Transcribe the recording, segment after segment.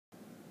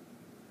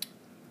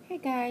Hey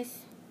guys,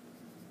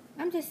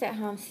 I'm just at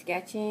home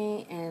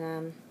sketching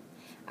and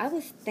I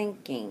was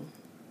thinking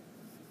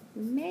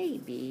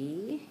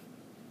maybe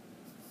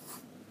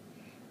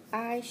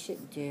I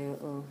should do,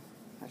 oh,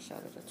 my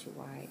shoulders are too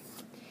wide,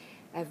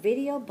 a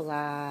video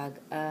blog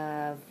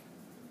of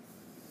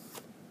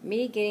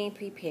me getting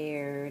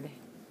prepared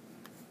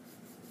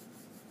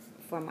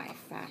for my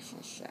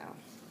fashion show,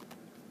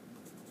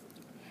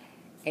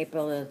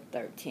 April the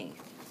 13th.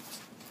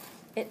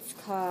 It's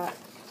called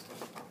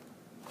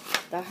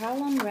The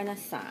Harlem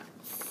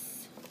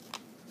Renaissance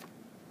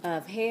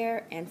of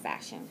Hair and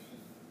Fashion.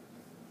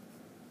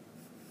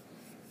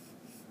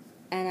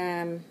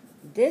 And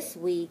this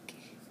week,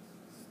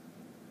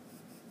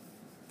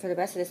 for the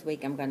rest of this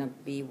week, I'm going to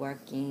be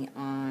working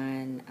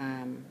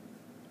on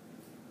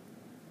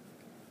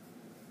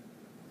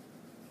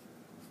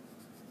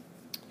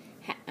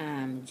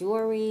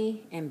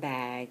jewelry and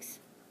bags.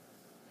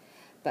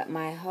 But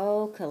my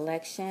whole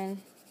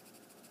collection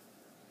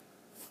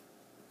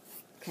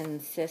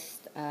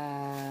consists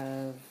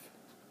of,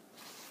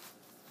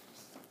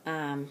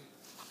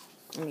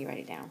 let me write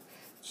it down,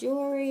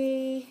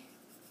 jewelry,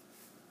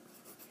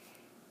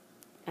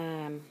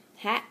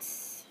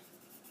 hats,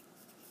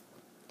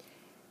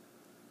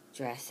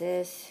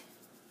 dresses,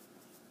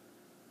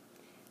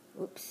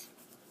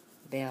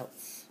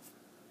 belts,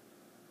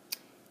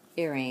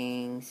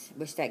 earrings,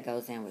 which that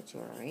goes in with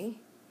jewelry,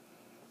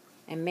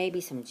 and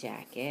maybe some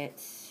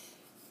jackets.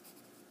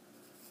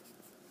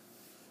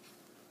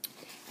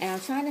 And I'm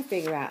trying to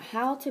figure out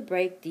how to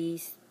break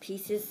these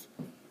pieces,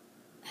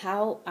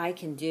 how I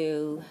can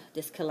do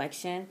this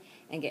collection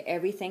and get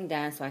everything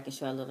done so I can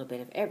show a little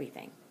bit of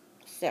everything.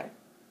 So,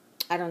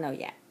 I don't know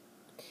yet.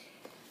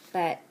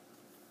 But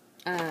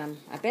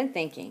I've been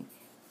thinking.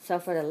 So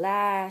for the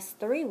last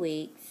 3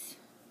 weeks,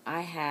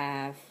 I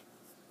have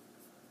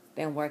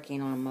been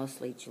working on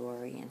mostly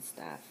jewelry and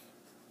stuff.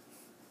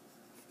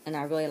 And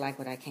I really like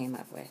what I came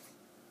up with.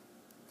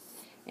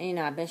 And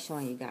I've been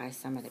showing you guys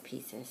some of the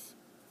pieces.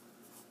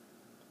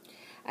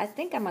 I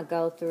think I'm going to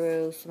go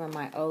through some of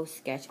my old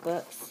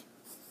sketchbooks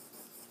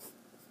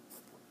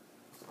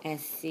and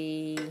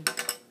see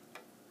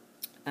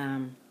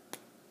some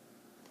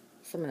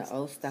of the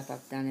old stuff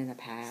I've done in the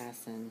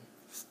past and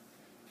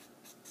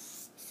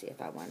see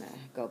if I want to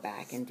go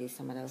back and do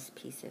some of those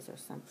pieces or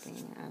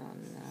something. I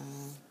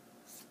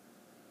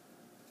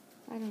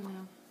don't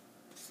know.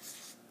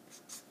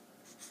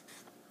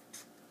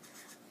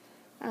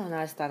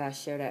 I just thought I'd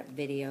share that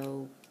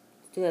video,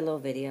 do a little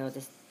video,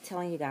 just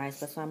telling you guys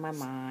what's on my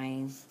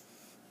mind.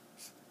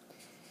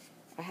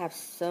 I have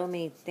so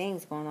many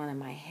things going on in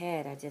my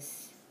head, I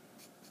just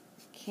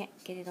can't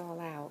get it all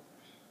out.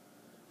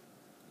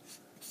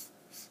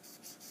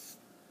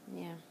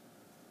 Yeah.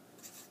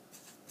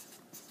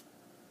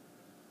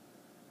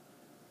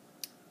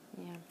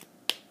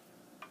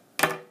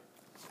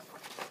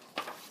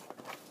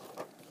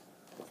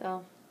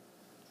 So,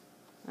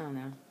 I don't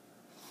know.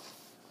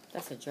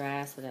 That's a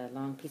dress with a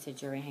long piece of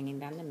jewelry hanging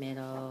down the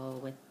middle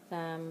with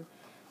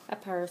a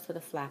purse with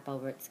a flap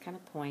over it. It's kind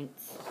of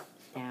points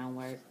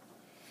downward.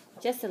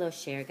 Just a little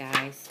share,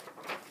 guys.